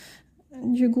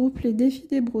du groupe Les Défis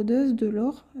des Brodeuses de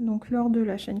l'or. Donc l'or de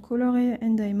la chaîne Color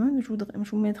and Diamond. Je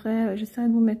vous mettrai, j'essaierai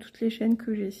de vous mettre toutes les chaînes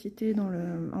que j'ai citées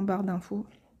en barre d'infos.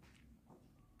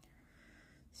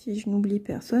 Si je n'oublie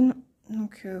personne.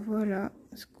 Donc voilà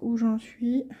où j'en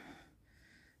suis.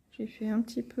 J'ai fait un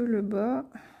petit peu le bas.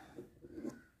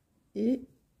 Et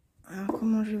alors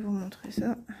comment je vais vous montrer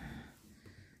ça?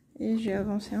 Et j'ai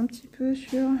avancé un petit peu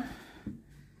sur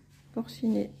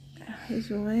porciné.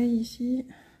 Les oreilles ici.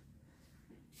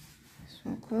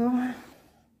 Son corps.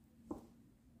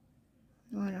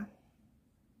 Voilà.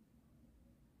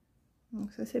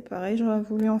 Donc ça c'est pareil, j'aurais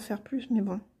voulu en faire plus, mais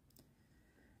bon.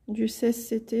 Du 16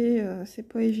 c'était c'est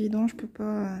pas évident, je peux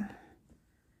pas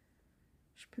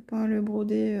le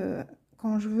broder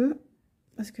quand je veux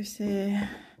parce que ça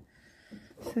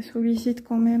sollicite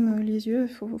quand même les yeux,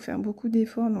 il faut faire beaucoup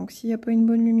d'efforts, donc s'il n'y a pas une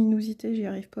bonne luminosité j'y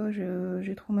arrive pas,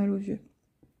 j'ai trop mal aux yeux.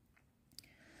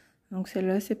 Donc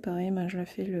celle-là c'est pareil, je la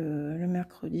fais le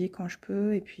mercredi quand je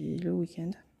peux et puis le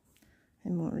week-end. Et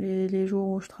bon, les jours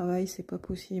où je travaille c'est pas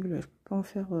possible, je peux pas en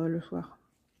faire le soir.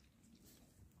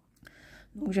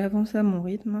 Donc j'avance à mon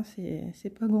rythme, hein, c'est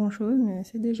pas grand chose mais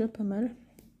c'est déjà pas mal.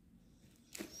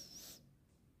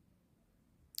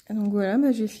 Donc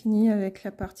voilà, j'ai fini avec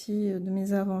la partie de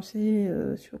mes avancées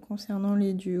concernant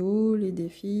les duos, les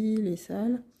défis, les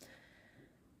salles.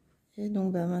 Et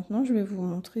donc maintenant je vais vous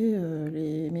montrer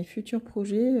mes futurs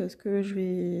projets, ce que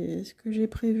j'ai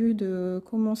prévu de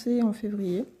commencer en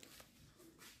février.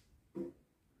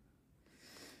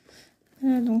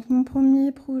 Donc mon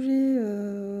premier projet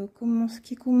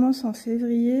qui commence en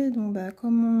février, donc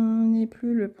comme on n'est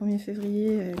plus le 1er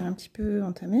février, elle est un petit peu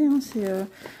entamée, hein, c'est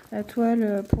la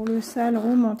toile pour le sale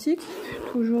romantique,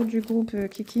 toujours du groupe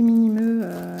Kiki Minimeux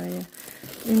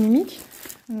et Mimique.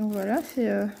 Donc voilà, c'est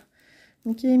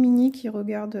Mickey et Minnie qui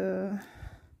regardent,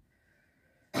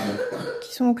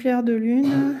 qui sont au clair de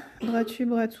lune, bras dessus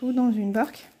bras dessous dans une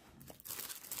barque.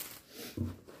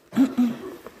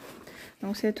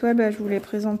 Donc cette toile, je vous l'ai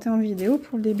présentée en vidéo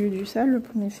pour le début du sale, le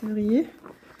 1er février.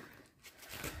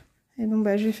 Et donc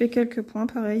j'ai fait quelques points,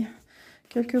 pareil.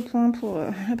 Quelques points pour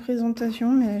la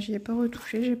présentation, mais j'y ai pas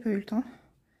retouché, j'ai pas eu le temps.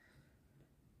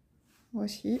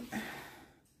 Voici.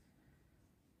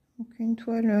 Donc une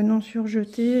toile non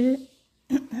surjetée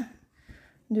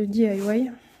de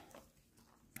DIY.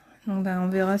 Donc on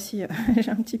verra si j'ai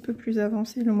un petit peu plus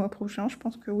avancé le mois prochain, je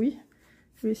pense que oui.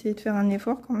 Je vais essayer de faire un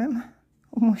effort quand même.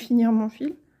 Au moins finir mon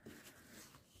fil.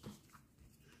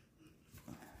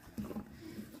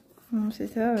 Bon, c'est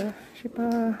ça, j'ai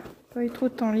pas eu trop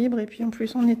de temps libre et puis en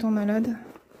plus en étant malade,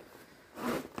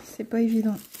 c'est pas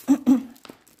évident.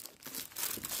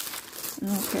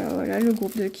 Donc voilà le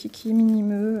groupe de Kiki,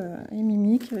 Minimeux et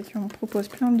Mimique qui on propose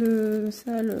plein de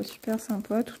salles super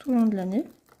sympas tout au long de l'année.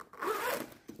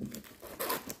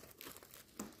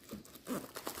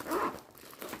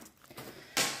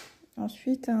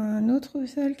 Ensuite, un autre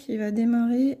salle qui va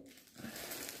démarrer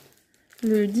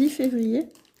le 10 février.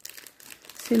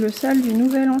 C'est le salle du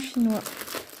Nouvel An chinois,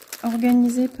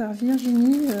 organisé par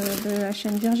Virginie de la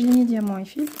chaîne Virginie Diamant et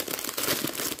Fil.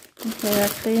 Donc, elle a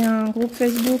créé un groupe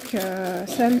Facebook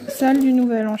salle du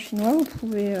Nouvel An chinois. Vous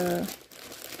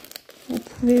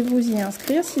pouvez vous y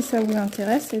inscrire si ça vous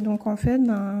intéresse. Et donc en fait,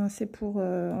 c'est pour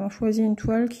on choisit une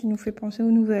toile qui nous fait penser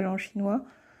au Nouvel An chinois.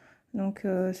 Donc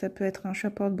ça peut être un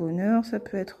chapeau de bonheur, ça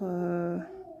peut être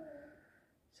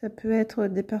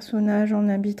des personnages en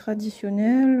habit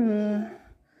traditionnel,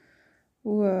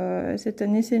 ou cette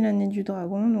année c'est l'année du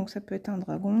dragon, donc ça peut être un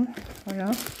dragon,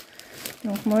 voilà.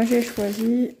 Donc moi j'ai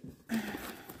choisi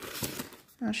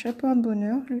un chapeau de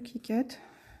bonheur, le Kit-Kat.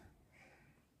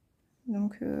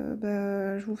 Donc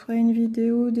je vous ferai une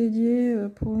vidéo dédiée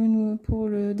pour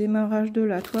le démarrage de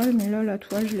la toile, mais là la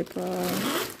toile je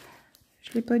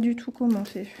l'ai pas du tout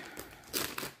commencé.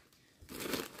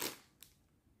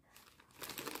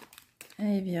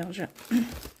 Elle est vierge.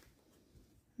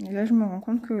 Et là je me rends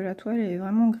compte que la toile est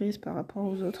vraiment grise par rapport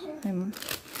aux autres. Mais bon.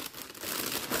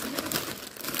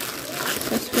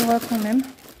 Ça se fera quand même.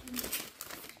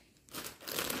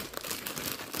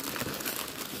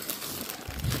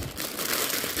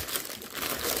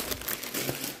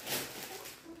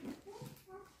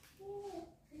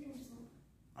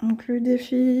 Donc le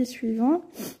défi suivant,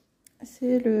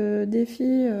 c'est le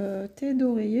défi thé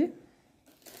d'oreiller,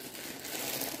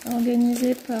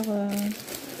 organisé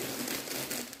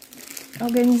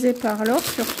par Laure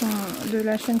de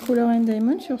la chaîne Color and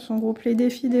Diamond sur son groupe Les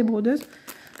Défis des Brodeuses.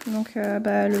 Donc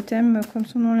le thème, comme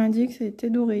son nom l'indique, c'est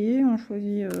thé d'oreiller. On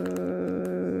choisit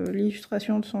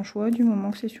l'illustration de son choix du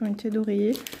moment que c'est sur une thé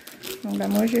d'oreiller. Donc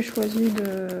moi j'ai choisi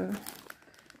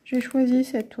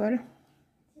cette toile.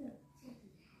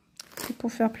 C'est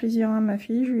pour faire plaisir à ma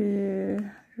fille. Je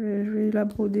vais la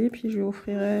broder, puis je lui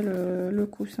offrirai le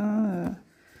coussin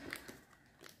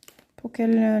pour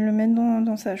qu'elle le mette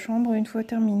dans sa chambre une fois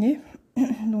terminé.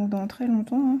 Donc dans très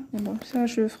longtemps, hein. Mais bon, ça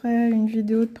je ferai une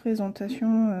vidéo de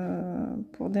présentation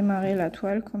pour démarrer la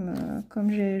toile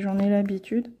comme j'en ai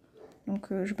l'habitude. Donc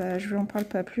je n'en parle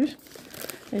pas plus.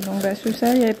 Et donc ce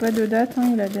salle, il n'y avait pas de date,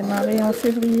 hein. Il a démarré en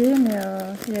février, mais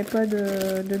il n'y avait pas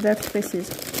de date précise.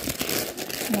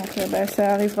 Donc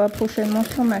ça arrivera prochainement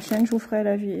sur ma chaîne. Je vous ferai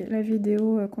la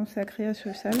vidéo consacrée à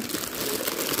ce salle.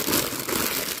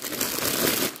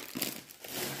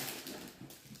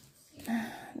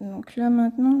 Donc là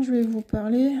maintenant je vais vous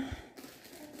parler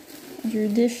du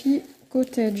défi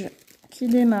cottage qui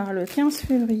démarre le 15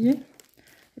 février.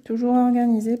 Toujours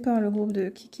organisé par le groupe de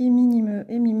Kiki, Minime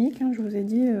et Mimique. Je vous ai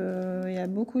dit, il y a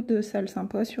beaucoup de salles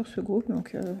sympas sur ce groupe.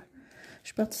 Donc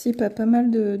je participe à pas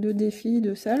mal de défis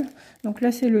de salles. Donc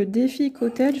là c'est le défi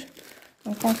cottage.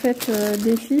 Donc en fait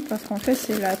défi parce qu'en fait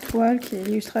c'est la toile qui est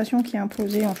l'illustration qui est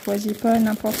imposée. On choisit pas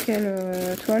n'importe quelle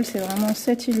toile, c'est vraiment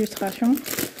cette illustration.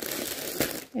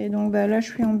 Et donc là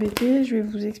je suis embêtée, je vais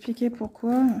vous expliquer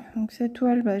pourquoi. Donc cette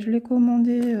toile, je l'ai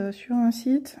commandée sur un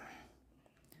site.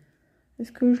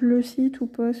 Est-ce que je le cite ou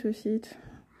pas, ce site?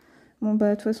 Bon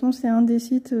de toute façon c'est un des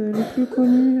sites les plus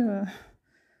connus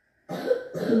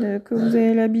que vous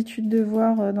avez l'habitude de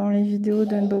voir dans les vidéos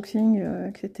d'unboxing,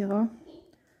 etc.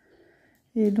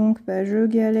 Et donc je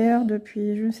galère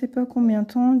depuis je ne sais pas combien de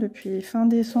temps, depuis fin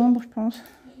décembre je pense.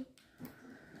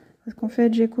 Parce qu'en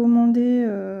fait j'ai commandé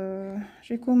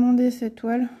cette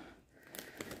toile.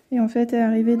 Et en fait, elle est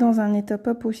arrivée dans un état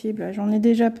pas possible. J'en ai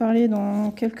déjà parlé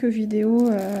dans quelques vidéos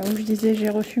où je disais j'ai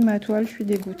reçu ma toile, je suis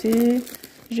dégoûtée.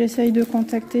 J'essaye de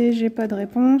contacter, j'ai pas de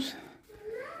réponse.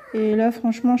 Et là,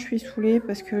 franchement, je suis saoulée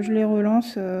parce que je les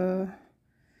relance. Et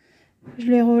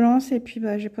puis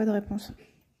j'ai pas de réponse.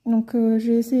 Donc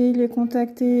j'ai essayé de les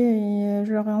contacter et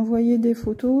je leur ai envoyé des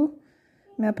photos.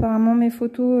 Mais apparemment mes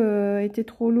photos étaient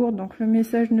trop lourdes, donc le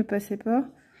message ne passait pas.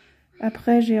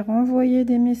 Après, j'ai renvoyé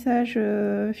des messages.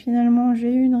 Finalement,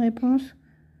 j'ai eu une réponse.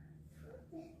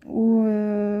 Ou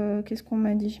qu'est-ce qu'on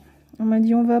m'a dit? On m'a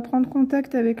dit on va prendre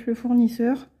contact avec le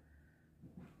fournisseur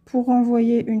pour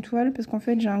renvoyer une toile. Parce qu'en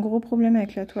fait, j'ai un gros problème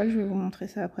avec la toile. Je vais vous montrer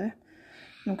ça après.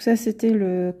 Donc ça, c'était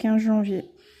le 15 janvier.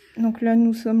 Donc là,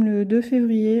 nous sommes le 2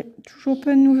 février. Toujours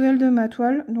pas de nouvelles de ma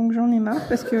toile. Donc j'en ai marre.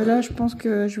 Parce que là, je pense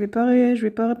que je vais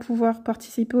pas pouvoir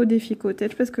participer au défi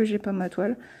cottage parce que j'ai pas ma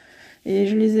toile. Et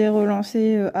je les ai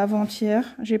relancés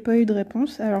avant-hier, j'ai pas eu de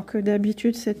réponse, alors que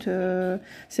d'habitude cette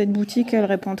boutique elle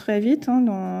répond très vite,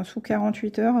 hein, sous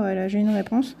 48 heures j'ai une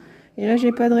réponse. Et là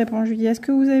j'ai pas de réponse, je lui dis est-ce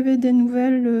que vous avez des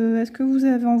nouvelles, est-ce que vous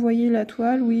avez envoyé la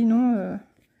toile, oui, non,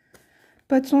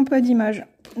 pas de son, pas d'image.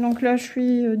 Donc là je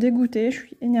suis dégoûtée, je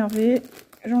suis énervée,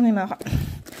 j'en ai marre.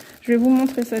 Je vais vous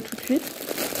montrer ça tout de suite.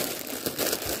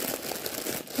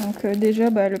 Donc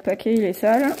déjà le paquet il est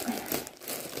sale.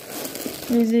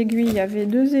 Les aiguilles, il y avait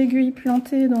 2 aiguilles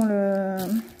plantées dans la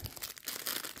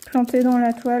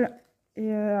toile.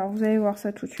 Et alors vous allez voir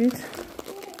ça tout de suite.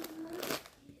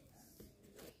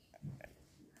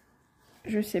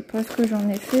 Je sais pas ce que j'en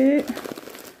ai fait.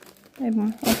 Mais bon,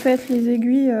 en fait les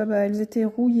aiguilles, elles étaient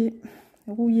rouillées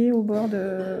au bord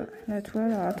de la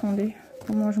toile. Alors attendez,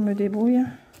 comment je me débrouille?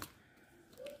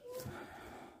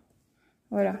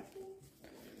 Voilà.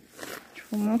 Je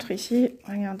vous montre ici,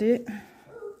 regardez.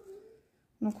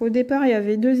 Donc au départ il y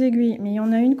avait 2 aiguilles, mais il y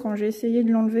en a une quand j'ai essayé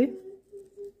de l'enlever,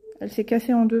 elle s'est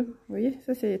cassée en 2. Vous voyez,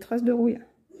 ça c'est les traces de rouille.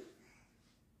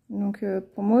 Donc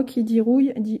pour moi qui dit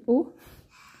rouille dit eau,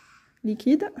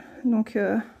 liquide. Donc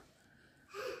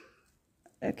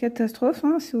la catastrophe,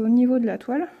 hein, c'est au niveau de la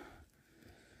toile.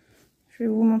 Je vais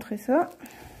vous montrer ça.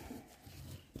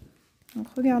 Donc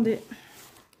regardez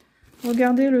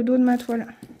le dos de ma toile.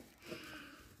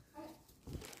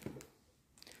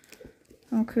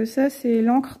 Donc ça c'est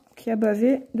l'encre qui a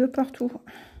bavé de partout.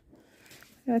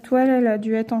 La toile elle a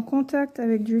dû être en contact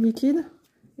avec du liquide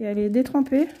et elle est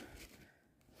détrempée.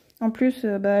 En plus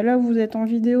là vous êtes en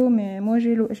vidéo mais moi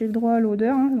j'ai le droit à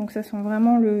l'odeur, hein, donc ça sent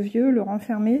vraiment le vieux, le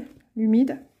renfermé,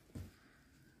 l'humide.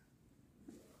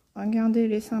 Regardez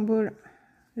les symboles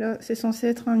Là, c'est censé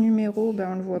être un numéro,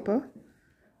 ben on le voit pas.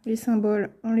 Les symboles,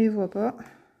 on les voit pas.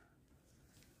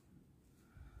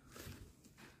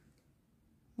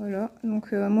 Voilà,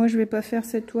 donc moi je vais pas faire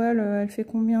cette toile, elle fait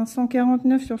combien?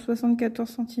 149 sur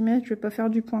 74 cm, je vais pas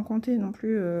faire du point compté non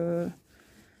plus,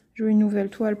 je veux une nouvelle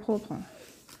toile propre.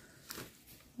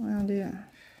 Regardez.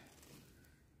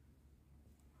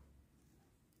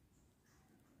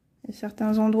 Il y a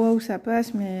certains endroits où ça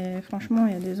passe, mais franchement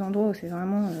il y a des endroits où c'est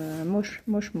vraiment moche,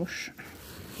 moche, moche.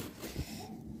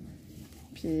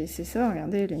 Puis c'est ça,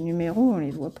 regardez, les numéros on les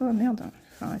voit pas, merde.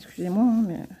 Enfin excusez-moi, hein,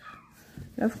 mais...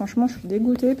 Là, franchement, je suis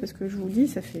dégoûtée parce que je vous dis,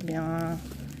 ça fait bien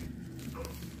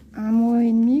un mois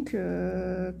et demi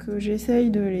que j'essaye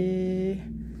de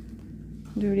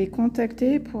les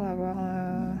contacter pour avoir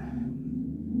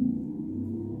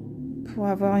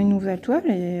une nouvelle toile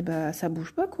et bah ça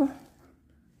bouge pas quoi.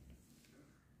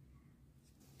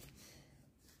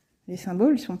 Les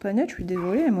symboles, ils sont pas nets, je suis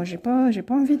désolée. Moi, j'ai pas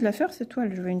envie de la faire cette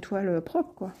toile. Je veux une toile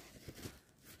propre quoi.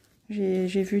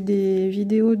 J'ai vu des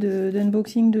vidéos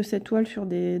d'unboxing de cette toile sur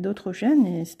d'autres chaînes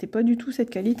et c'était pas du tout cette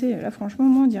qualité. Là, franchement,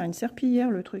 moi, on dirait une serpillière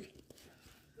le truc.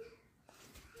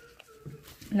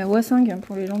 La Wasing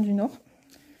pour les gens du Nord.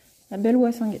 La belle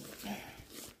Wasing.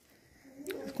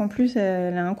 Parce qu'en plus,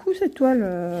 elle a un coût cette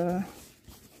toile.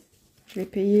 Je l'ai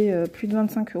payée plus de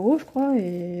 25 €, je crois.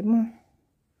 Et bon.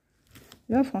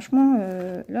 Là, franchement,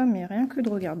 là, mais rien que de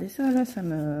regarder ça, là, ça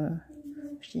me.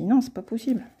 Je dis non, c'est pas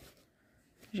possible.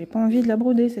 J'ai pas envie de la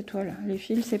broder cette toile. Les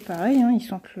fils c'est pareil, hein, ils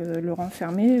sentent le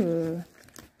renfermé.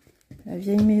 La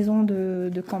vieille maison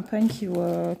de campagne qui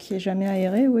est jamais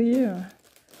aérée, vous voyez.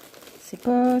 C'est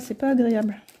pas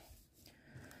agréable.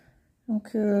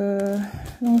 Donc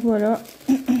voilà.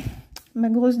 Ma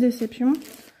grosse déception.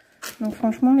 Donc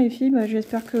franchement les filles, bah,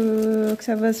 j'espère que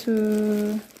ça va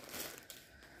se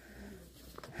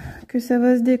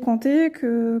décanter,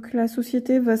 que la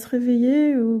société va se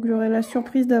réveiller ou que j'aurai la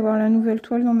surprise d'avoir la nouvelle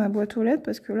toile dans ma boîte aux lettres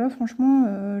parce que là franchement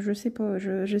je sais pas,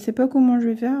 je sais pas comment je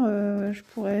vais faire. Je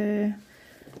pourrais,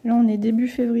 là on est début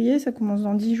février, ça commence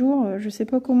dans 10 jours, je sais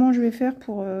pas comment je vais faire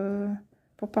pour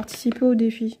participer au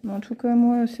défi. Mais en tout cas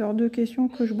moi c'est hors de question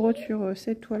que je brode sur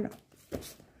cette toile.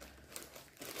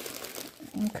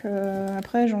 Donc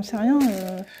après j'en sais rien,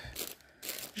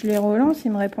 je les relance,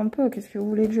 ils me répondent pas, qu'est-ce que vous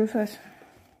voulez que je fasse?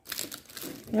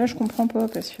 Et là je comprends pas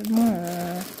parce que bon,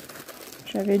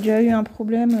 j'avais déjà eu un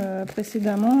problème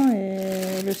précédemment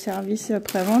et le service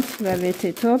après-vente il avait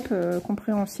été top,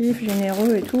 compréhensif,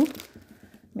 généreux et tout.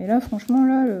 Mais là franchement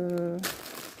là,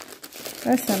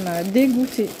 là ça m'a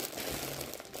dégoûté.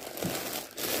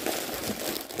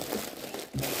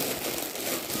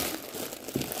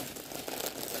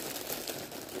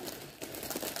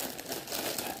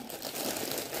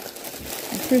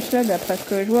 Plus là d'après ce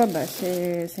que je vois, bah,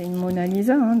 c'est une Mona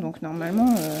Lisa, hein, donc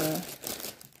normalement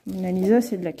Mona Lisa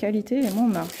c'est de la qualité et moi on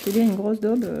m'a refilé une grosse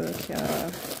daube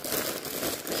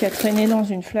qui a traîné dans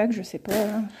une flaque, je sais pas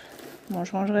là. Bon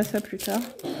je rangerai ça plus tard.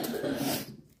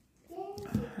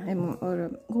 Et bon, oh,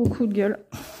 le gros coup de gueule.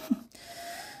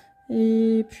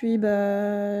 Et puis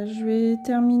bah je vais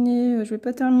terminer, je vais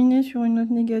pas terminer sur une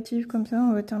note négative comme ça,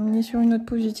 on va terminer sur une note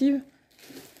positive.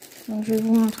 Donc je vais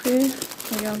vous montrer.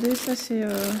 Regardez, ça c'est...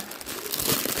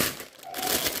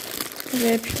 Vous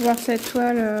avez pu voir cette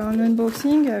toile en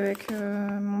unboxing avec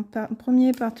mon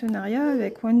premier partenariat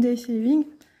avec One Day Saving.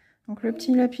 Donc le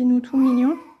petit lapinou tout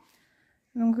mignon.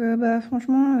 Donc bah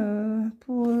franchement,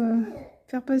 pour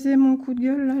faire passer mon coup de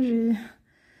gueule, là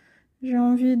j'ai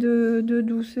envie de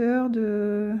douceur,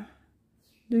 de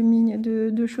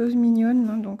choses mignonnes.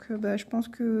 Hein. Donc bah je pense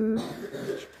que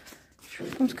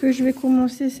je vais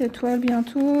commencer cette toile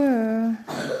bientôt.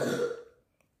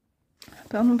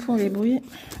 Pardon pour les bruits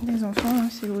des enfants, hein,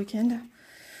 c'est le week-end.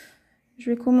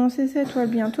 Je vais commencer cette toile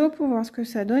bientôt pour voir ce que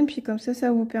ça donne. Puis comme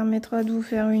ça vous permettra de vous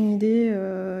faire une idée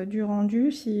du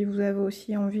rendu si vous avez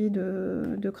aussi envie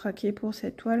de craquer pour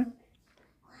cette toile.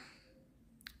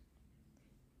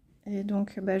 Et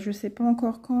donc bah, je sais pas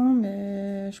encore quand,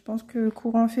 mais je pense que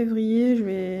courant février je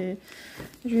vais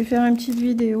faire une petite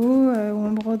vidéo où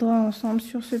on brodera ensemble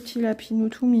sur ce petit lapinou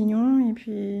tout mignon. Et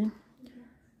puis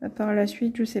bah, par la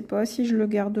suite je sais pas si je le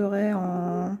garderai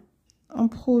en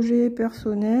projet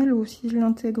personnel ou si je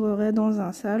l'intégrerai dans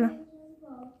un sale.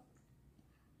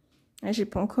 J'ai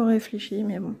pas encore réfléchi,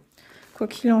 mais bon, quoi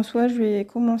qu'il en soit je vais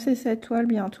commencer cette toile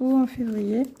bientôt en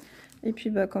février. Et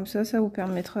puis bah comme ça vous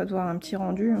permettra de voir un petit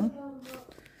rendu, hein.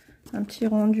 Un petit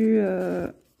rendu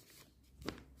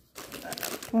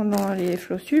pendant les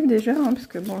Flosstube déjà, hein, parce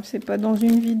que bon c'est pas dans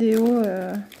une vidéo,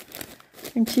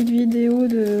 une petite vidéo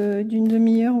d'une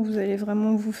demi-heure où vous allez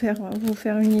vraiment vous faire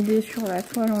une idée sur la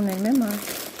toile en elle-même. Hein.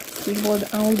 Si je brode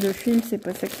un ou deux fils, c'est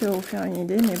pas ça qui va vous faire une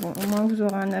idée, mais bon, au moins vous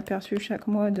aurez un aperçu chaque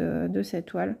mois de cette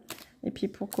toile. Et puis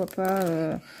pourquoi pas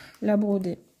la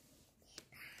broder.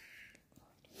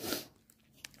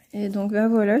 Et donc là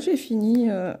voilà, j'ai fini.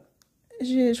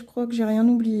 Je crois que j'ai rien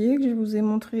oublié, que je vous ai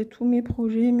montré tous mes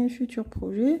projets, mes futurs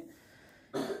projets.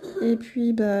 Et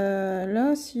puis bah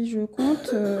là, si je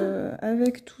compte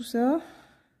avec tout ça,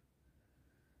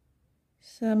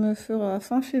 ça me fera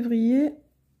fin février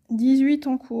 18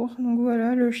 en cours. Donc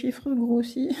voilà, le chiffre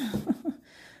grossit.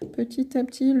 Petit à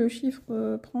petit, le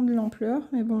chiffre prend de l'ampleur.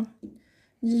 Mais bon,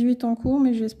 18 en cours,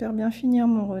 mais j'espère bien finir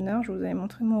mon renard. Je vous avais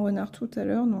montré mon renard tout à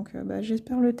l'heure, donc bah,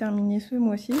 j'espère le terminer ce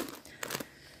mois-ci.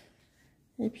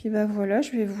 Et puis bah voilà,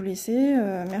 je vais vous laisser.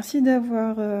 Merci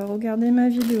d'avoir regardé ma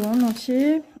vidéo en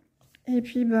entier. Et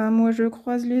puis bah moi je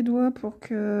croise les doigts pour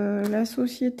que la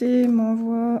société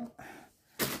m'envoie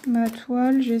ma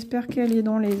toile. J'espère qu'elle est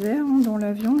dans les airs, hein, dans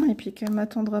l'avion, et puis qu'elle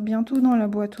m'attendra bientôt dans la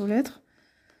boîte aux lettres.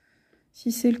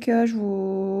 Si c'est le cas, je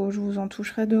vous en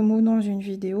toucherai 2 mots dans une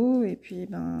vidéo. Et puis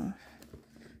ben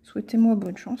souhaitez-moi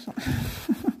bonne chance.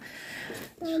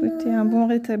 Souhaitez un bon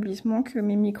rétablissement, que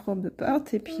mes microbes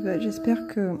partent. Et puis bah, j'espère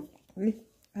que... Oui,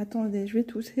 attendez, je vais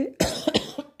tousser.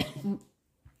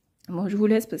 Bon, je vous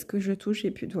laisse parce que je touche,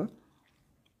 j'ai plus de voix.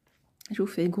 Je vous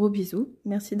fais gros bisous.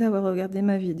 Merci d'avoir regardé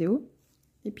ma vidéo.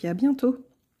 Et puis à bientôt.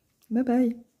 Bye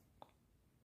bye.